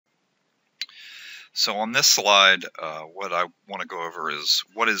So on this slide, what I want to go over is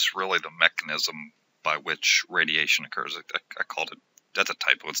what is really the mechanism by which radiation occurs. I called it, that's a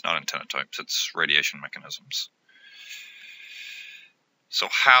typo, it's not antenna types, it's radiation mechanisms. So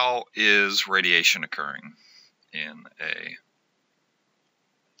how is radiation occurring in a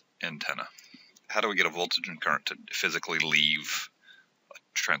antenna? How do we get a voltage and current to physically leave a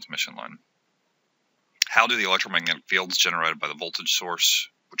transmission line? How do the electromagnetic fields generated by the voltage source,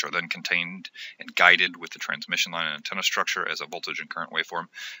 which are then contained and guided with the transmission line and antenna structure as a voltage and current waveform,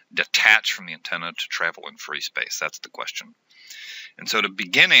 detach from the antenna to travel in free space? That's the question. And so to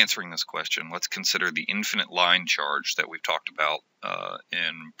begin answering this question, let's consider the infinite line charge that we've talked about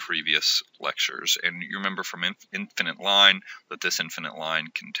in previous lectures. And you remember from infinite line that this infinite line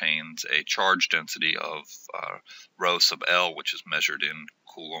contains a charge density of rho sub L, which is measured in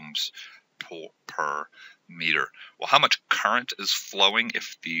coulombs per meter. Well, how much current is flowing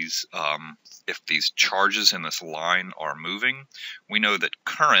if these charges in this line are moving? We know that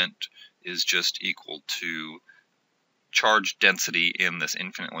current is just equal to charge density in this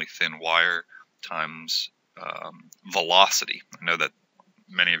infinitely thin wire times velocity. I know that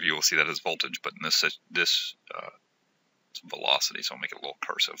many of you will see that as voltage, but in this it's velocity, so I'll make it a little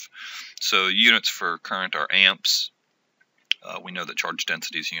cursive. So units for current are amps. We know that charge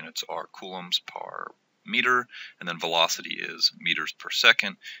density's units are coulombs per meter, and then velocity is meters per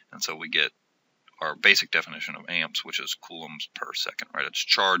second, and so we get our basic definition of amps, which is coulombs per second, right? It's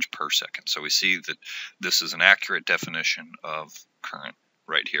charge per second. So we see that this is an accurate definition of current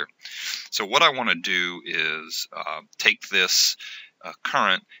right here. So what I want to do is take this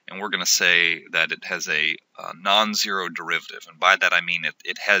current, and we're going to say that it has a non-zero derivative, and by that I mean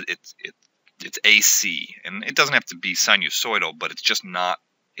it's AC, and it doesn't have to be sinusoidal, but it's just not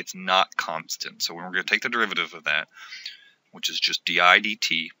constant. So we're going to take the derivative of that, which is just di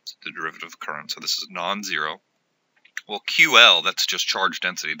dt, the derivative of current, so this is non-zero. Well, QL, that's just charge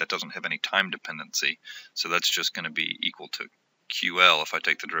density, that doesn't have any time dependency, so that's just going to be equal to QL if I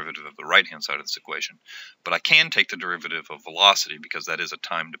take the derivative of the right-hand side of this equation. But I can take the derivative of velocity because that is a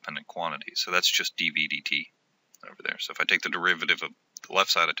time-dependent quantity, so that's just dv dt over there. So if I take the derivative of the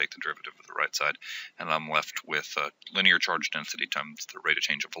left side, I take the derivative of the right side, and I'm left with linear charge density times the rate of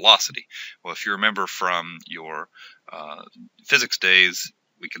change of velocity. Well, if you remember from your physics days,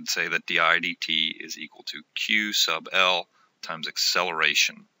 we could say that di dt is equal to q sub L times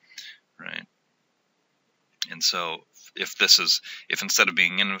acceleration, right? And so if instead of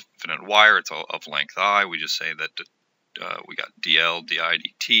being infinite wire, it's of length I, we just say that we got dl di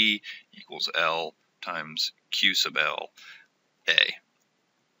dt equals L times q sub L A.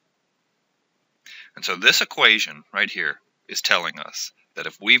 And so this equation right here is telling us that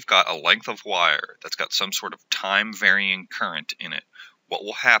if we've got a length of wire that's got some sort of time-varying current in it, what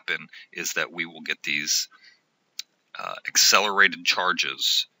will happen is that we will get these accelerated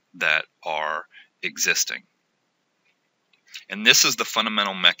charges that are existing. And this is the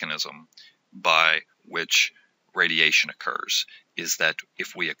fundamental mechanism by which radiation occurs, is that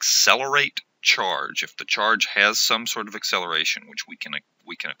if we accelerate charge, if the charge has some sort of acceleration, which we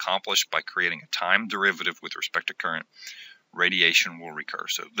can accomplish by creating a time derivative with respect to current, radiation will recur.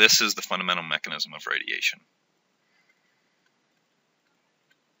 So this is the fundamental mechanism of radiation.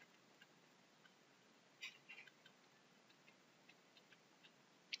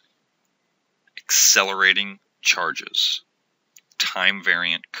 Accelerating charges, time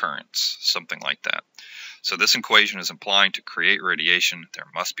variant currents, something like that. So this equation is implying to create radiation, there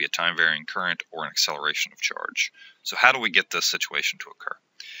must be a time varying current or an acceleration of charge. So how do we get this situation to occur?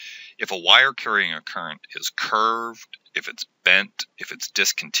 If a wire carrying a current is curved, if it's bent, if it's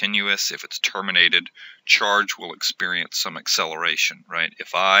discontinuous, if it's terminated, charge will experience some acceleration, right?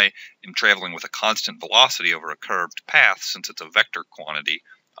 If I am traveling with a constant velocity over a curved path, since it's a vector quantity,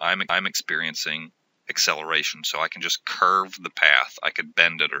 I'm experiencing acceleration. So I can just curve the path, I could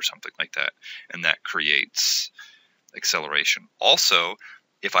bend it or something like that, and that creates acceleration. Also,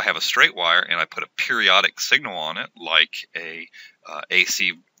 if I have a straight wire and I put a periodic signal on it, like a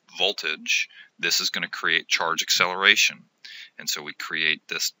AC voltage, this is going to create charge acceleration. And so we create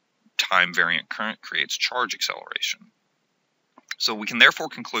this time variant current creates charge acceleration. So we can therefore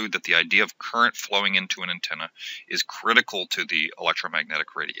conclude that the idea of current flowing into an antenna is critical to the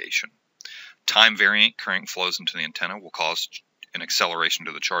electromagnetic radiation. Time variant current flows into the antenna will cause an acceleration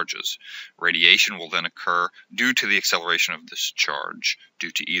to the charges. Radiation will then occur due to the acceleration of this charge, due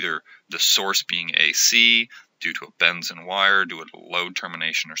to either the source being AC, due to a Benson wire, due to a load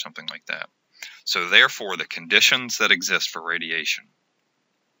termination, or something like that. So therefore, the conditions that exist for radiation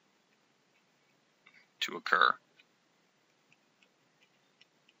to occur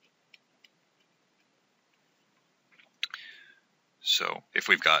So if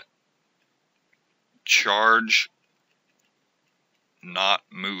we've got charge not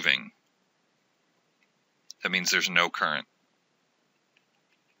moving, that means there's no current,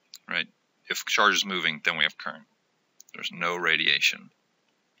 right? If charge is moving, then we have current. There's no radiation.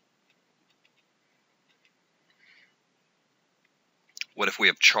 What if we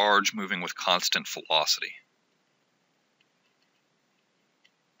have charge moving with constant velocity?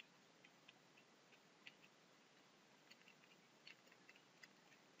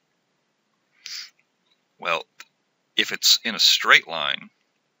 Well, if it's in a straight line,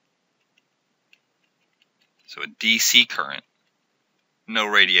 so a DC current, no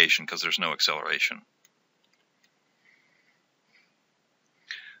radiation because there's no acceleration.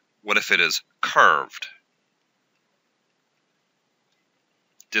 What if it is curved?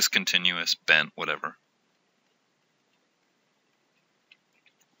 Discontinuous, bent, whatever.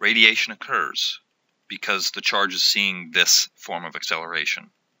 Radiation occurs because the charge is seeing this form of acceleration.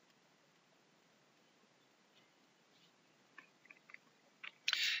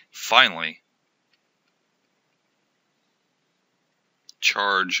 Finally,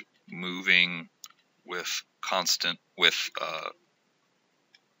 charge moving with constant, let's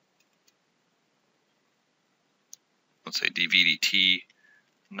say dV dt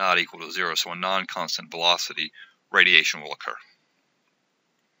not equal to 0, so a non-constant velocity, radiation will occur.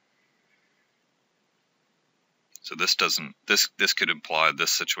 So this could imply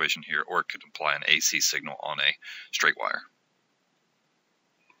this situation here, or it could imply an AC signal on a straight wire.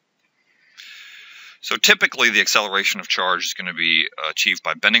 So typically the acceleration of charge is going to be achieved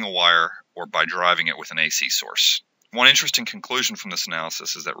by bending a wire or by driving it with an AC source. One interesting conclusion from this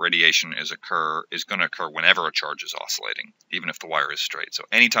analysis is that radiation is going to occur whenever a charge is oscillating, even if the wire is straight. So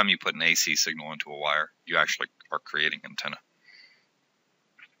anytime you put an AC signal into a wire, you actually are creating antenna.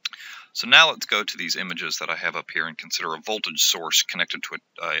 So now let's go to these images that I have up here and consider a voltage source connected to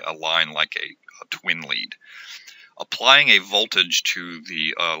a line like a twin lead. Applying a voltage to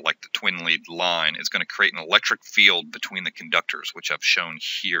the like the twin lead line is going to create an electric field between the conductors, which I've shown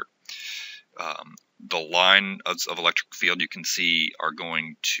here. The line of electric field you can see are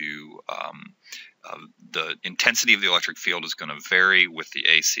going to, the intensity of the electric field is going to vary with the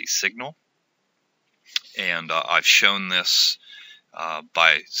AC signal. And I've shown this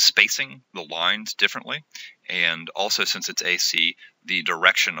by spacing the lines differently. And also, since it's AC, the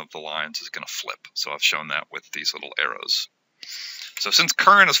direction of the lines is going to flip. So I've shown that with these little arrows. So since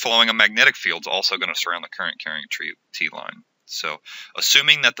current is flowing, a magnetic field is also going to surround the current carrying T line. So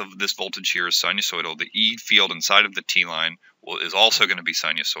assuming that this voltage here is sinusoidal, the E field inside of the T line is also going to be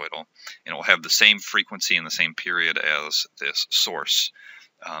sinusoidal, and it will have the same frequency and the same period as this source.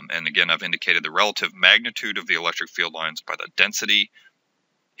 And again, I've indicated the relative magnitude of the electric field lines by the density,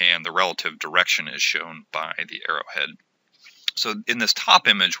 and the relative direction is shown by the arrowhead. So in this top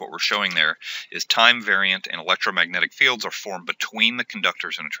image, what we're showing there is time variant and electromagnetic fields are formed between the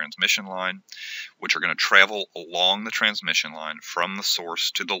conductors in a transmission line, which are going to travel along the transmission line from the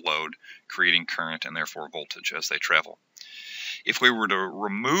source to the load, creating current and therefore voltage as they travel. If we were to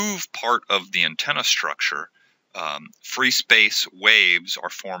remove part of the antenna structure, free space waves are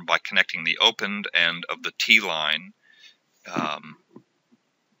formed by connecting the opened end of the T line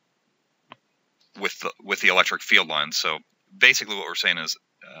with the electric field line. So basically what we're saying is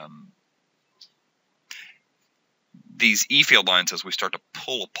these E field lines, as we start to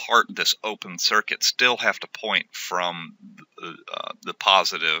pull apart this open circuit, still have to point from the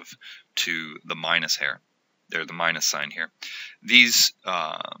positive to the minus here. They're the minus sign here. These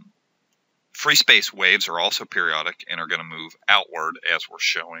free space waves are also periodic and are going to move outward, as we're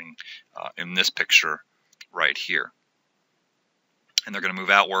showing in this picture right here. And they're going to move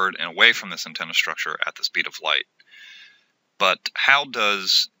outward and away from this antenna structure at the speed of light. But how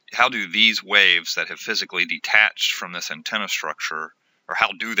do these waves that have physically detached from this antenna structure, or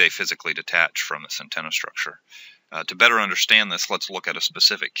how do they physically detach from this antenna structure? To better understand this, let's look at a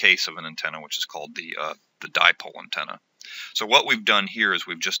specific case of an antenna, which is called the dipole antenna. So what we've done here is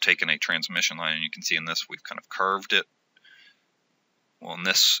we've just taken a transmission line, and you can see in this we've kind of curved it. Well, in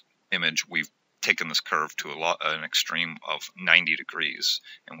this image, we've taken this curve to an extreme of 90 degrees,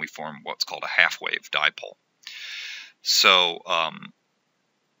 and we form what's called a half-wave dipole. So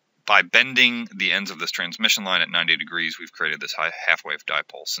by bending the ends of this transmission line at 90 degrees, we've created this half-wave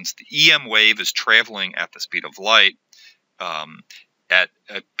dipole. Since the EM wave is traveling at the speed of light at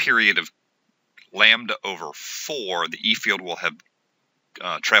a period of lambda over 4, the E field will have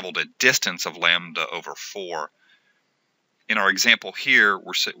traveled a distance of lambda over 4. In our example here,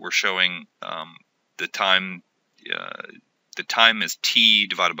 we're showing the time is t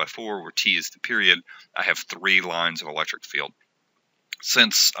divided by 4, where t is the period. I have 3 lines of electric field.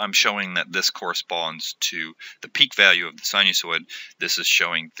 Since I'm showing that this corresponds to the peak value of the sinusoid, this is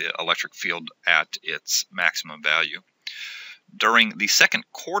showing the electric field at its maximum value. During the second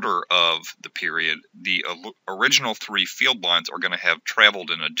quarter of the period, the original 3 field lines are going to have traveled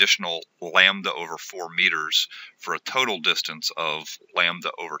an additional lambda over 4 meters for a total distance of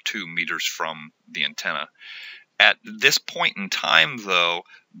lambda over 2 meters from the antenna. At this point in time, though,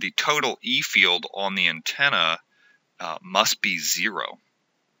 the total E field on the antenna must be 0,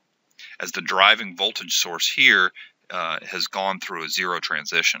 as the driving voltage source here has gone through a 0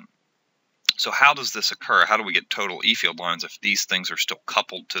 transition. So how does this occur? How do we get total E field lines if these things are still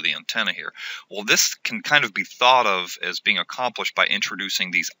coupled to the antenna here? Well, this can kind of be thought of as being accomplished by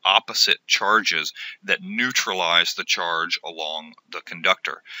introducing these opposite charges that neutralize the charge along the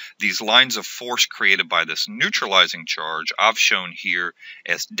conductor. These lines of force created by this neutralizing charge I've shown here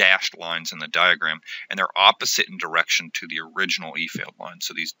as dashed lines in the diagram, and they're opposite in direction to the original E field line.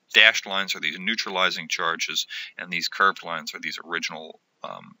 So these dashed lines are these neutralizing charges, and these curved lines are these original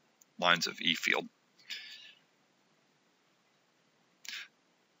lines of E field.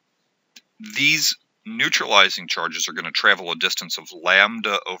 These neutralizing charges are going to travel a distance of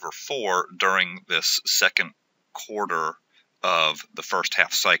lambda over 4 during this second quarter of the first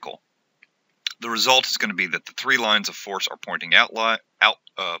half cycle. The result is going to be that the 3 lines of force are pointing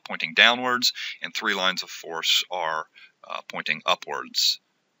pointing downwards, and 3 lines of force are pointing upwards.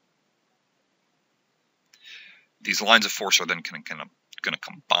 These lines of force are then going to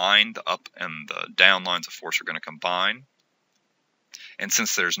combine. The up and the down lines of force are going to combine. And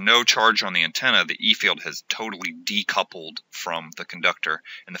since there's no charge on the antenna, the E field has totally decoupled from the conductor,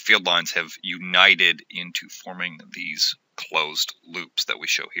 and the field lines have united into forming these closed loops that we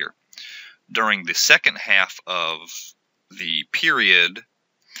show here. During the second half of the period,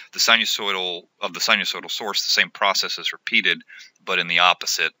 the sinusoidal source, the same process is repeated, but in the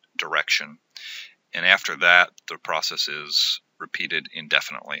opposite direction. And after that, the process is repeated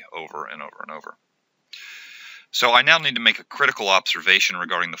indefinitely over and over and over. So I now need to make a critical observation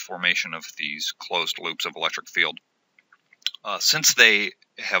regarding the formation of these closed loops of electric field. Since they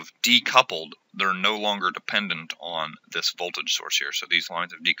have decoupled, they're no longer dependent on this voltage source here. So these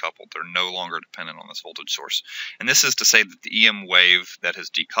lines have decoupled. They're no longer dependent on this voltage source. And this is to say that the EM wave that has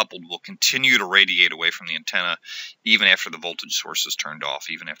decoupled will continue to radiate away from the antenna even after the voltage source is turned off,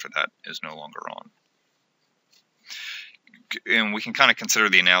 even after that is no longer on. And we can kind of consider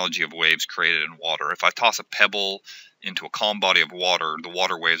the analogy of waves created in water. If I toss a pebble into a calm body of water, the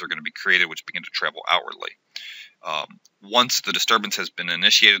water waves are going to be created, which begin to travel outwardly. Once the disturbance has been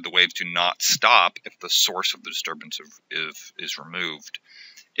initiated, the waves do not stop if the source of the disturbance is removed.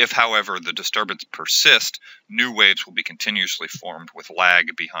 If, however, the disturbance persists, new waves will be continuously formed with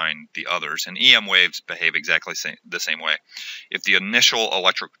lag behind the others, and EM waves behave exactly the same way. If the initial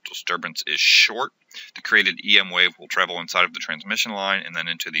electrical disturbance is short, the created EM wave will travel inside of the transmission line and then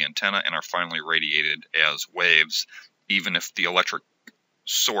into the antenna and are finally radiated as waves, even if the electric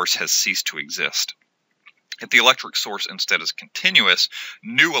source has ceased to exist. If the electric source instead is continuous,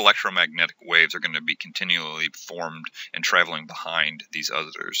 new electromagnetic waves are going to be continually formed and traveling behind these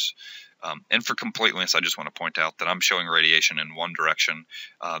others. And for completeness, I just want to point out that I'm showing radiation in one direction.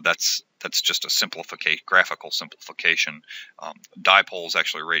 That's just a graphical simplification. Dipoles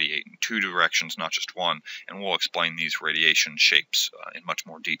actually radiate in 2 directions, not just one, and we'll explain these radiation shapes in much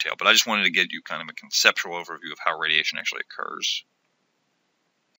more detail. But I just wanted to give you kind of a conceptual overview of how radiation actually occurs.